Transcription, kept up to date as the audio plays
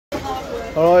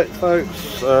Alright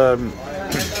folks,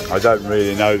 I don't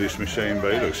really know this machine,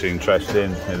 but it looks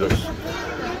interesting.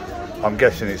 I'm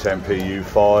guessing it's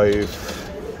Mpu5,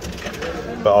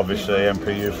 but obviously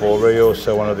Mpu4 real,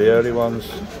 so one of the early ones.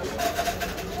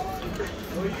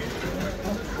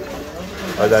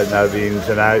 I don't know the ins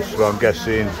and outs, but I'm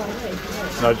guessing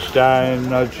nudge down,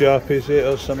 nudge up, is it,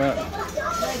 or something?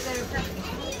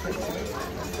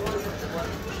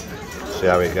 See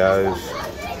how it goes.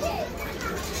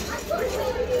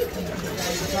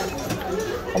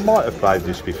 I might have played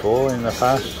this before in the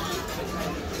past.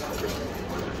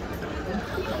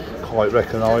 Quite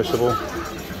recognisable.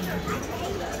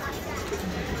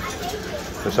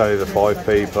 It's only the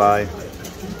 5p play. A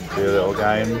few little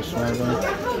games maybe.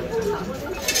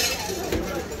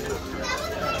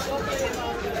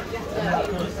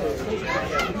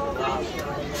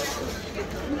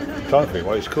 I'm trying to think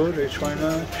what it's called, Eachway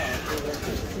now.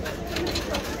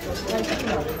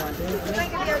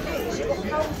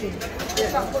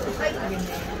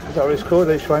 Is that what it's called,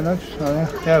 Eachway nudge? Oh,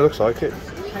 yeah, it looks like it.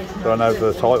 Don't know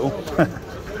the title.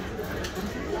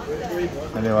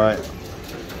 Anyway.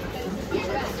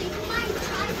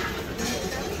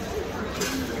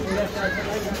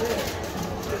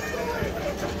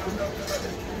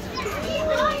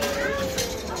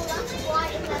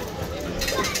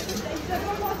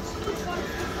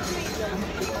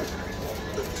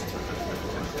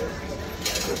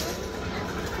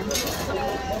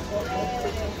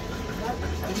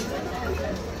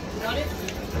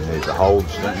 You need the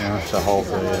holds, don't you? To hold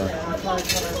the.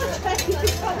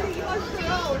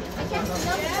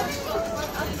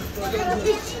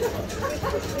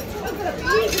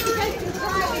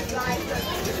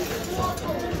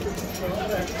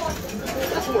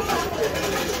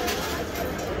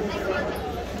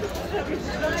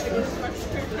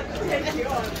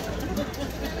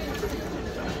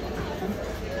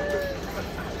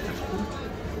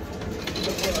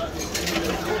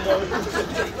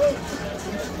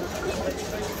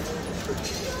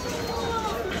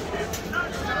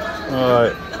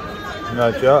 Alright,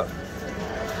 nudge up.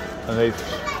 I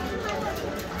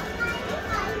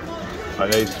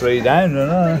need 3 down, don't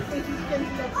I?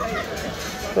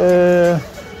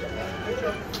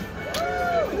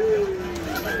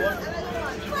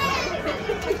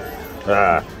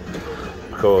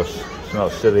 Of course, it's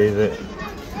not silly, is it?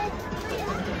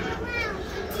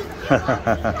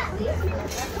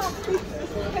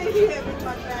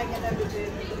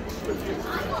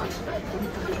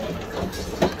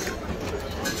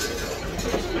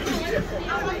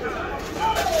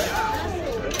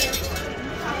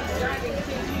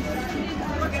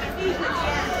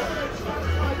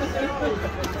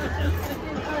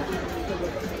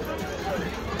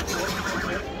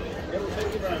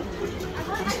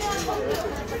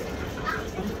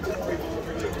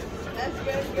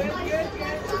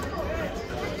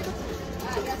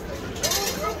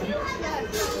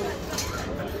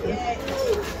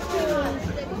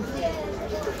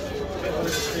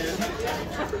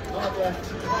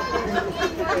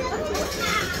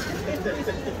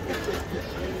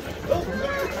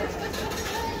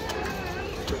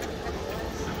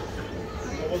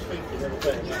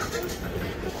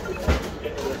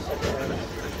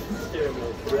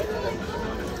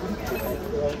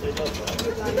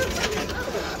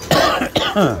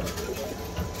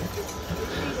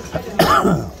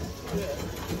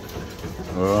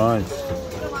 Right.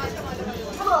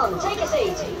 Come on, take a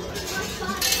seat.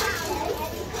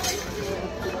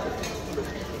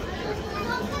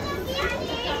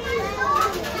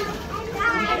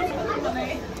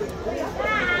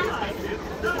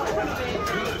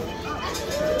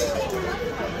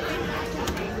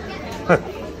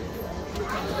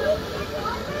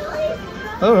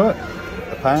 Alright,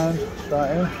 a pound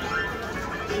right here.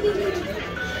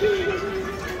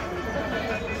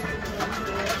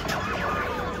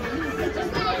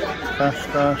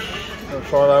 Dash, I'll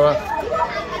try that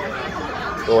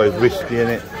one. Always risky in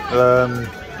it. Oh,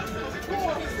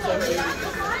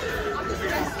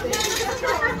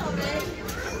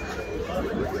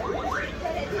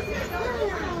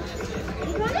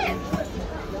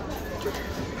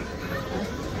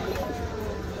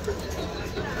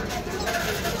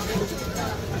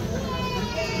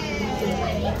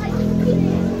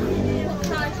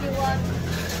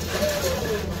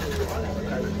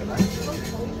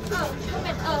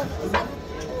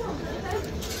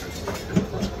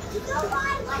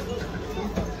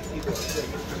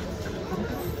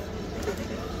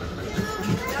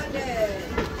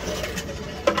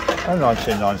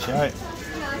 1998.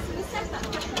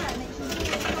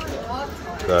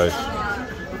 So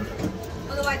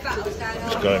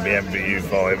it's going to be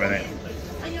Mpu5, isn't it?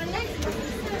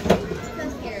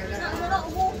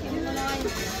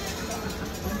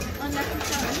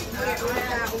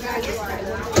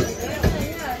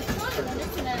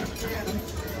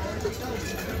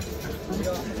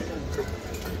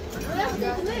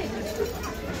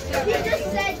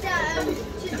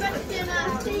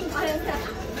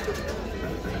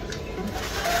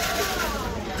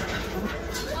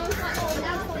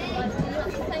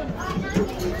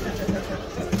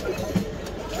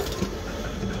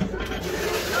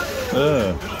 See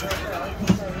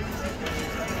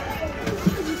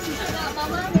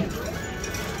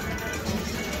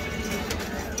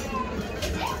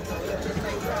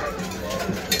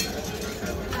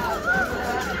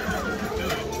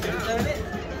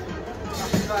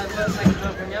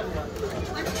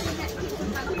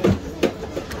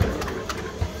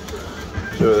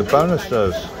what the bonus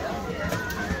does.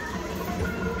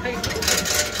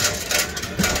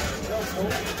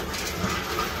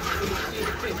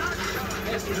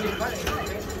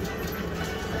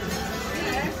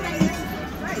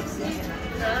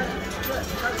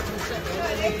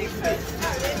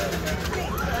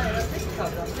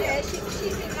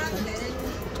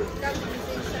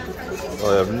 I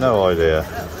have no idea.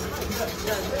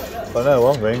 I know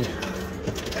one thing.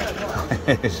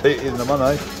 It's eating the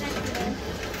money.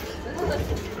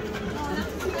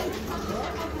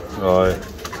 Right,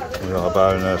 we got a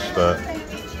bonus, but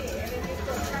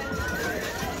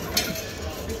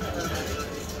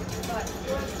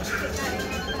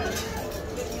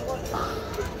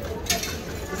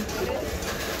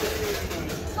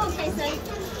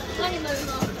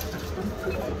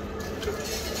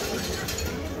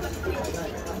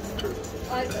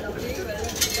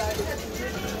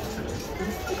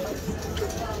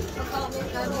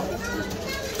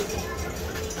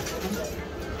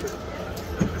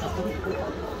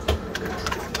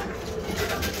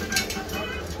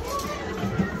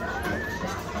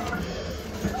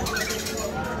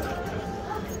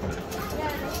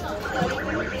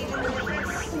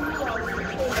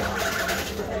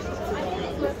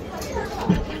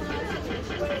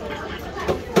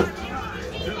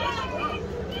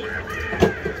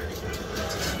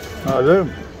I do.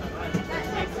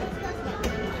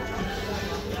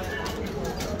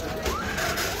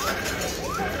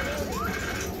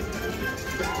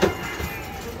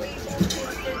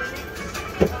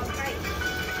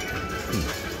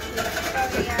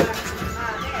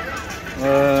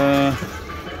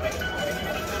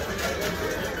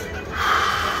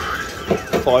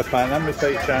 £5 and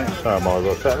repeat chance. Oh, I might as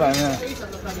well set that in there.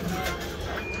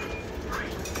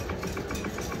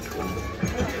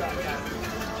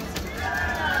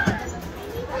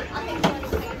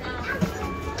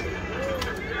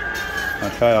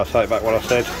 Okay, I'll take back what I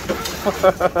said.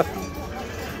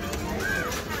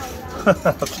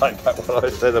 I'll take back what I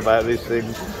said about these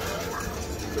things.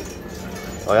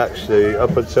 I actually,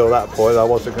 up until that point, I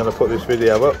wasn't going to put this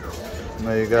video up.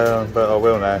 There you go, but I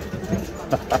will now.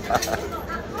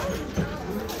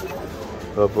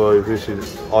 Oh boy, this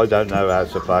is, I don't know how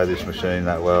to play this machine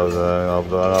that well.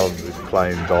 I'm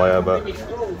playing dire, but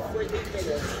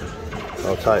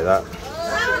I'll take that.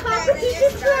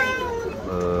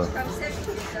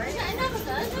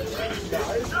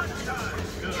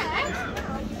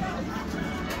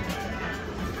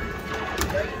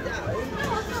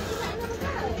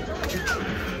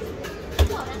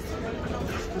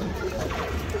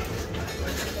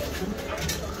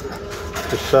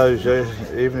 Just shows you,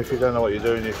 even if you don't know what you're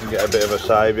doing, you can get a bit of a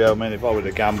saviour. I mean, if I would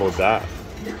have gambled that,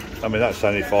 I mean, that's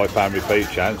only £5 repeat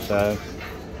chance, so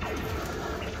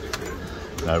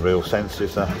no real sense,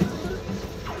 is there? He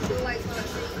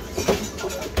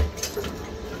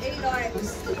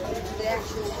likes the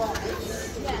actual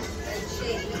rice, and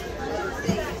she likes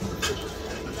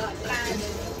these, like bland.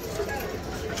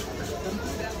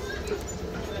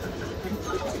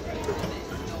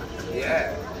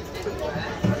 Yeah.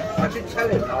 I did tell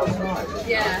him last night.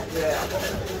 Yeah.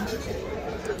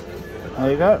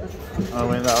 There you go. I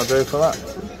mean, that'll do for that.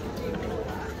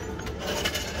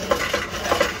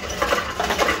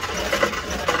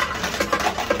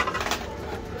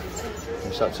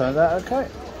 Has that turned out okay?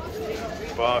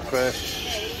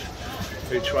 Barcrest,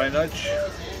 Eachway nudge,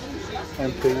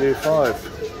 Mpu5.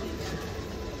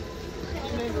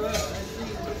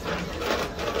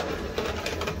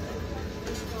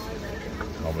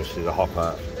 Obviously the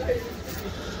hopper,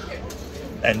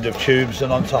 end of tubes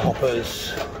and onto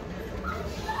hoppers.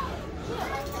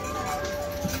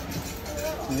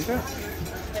 There you go.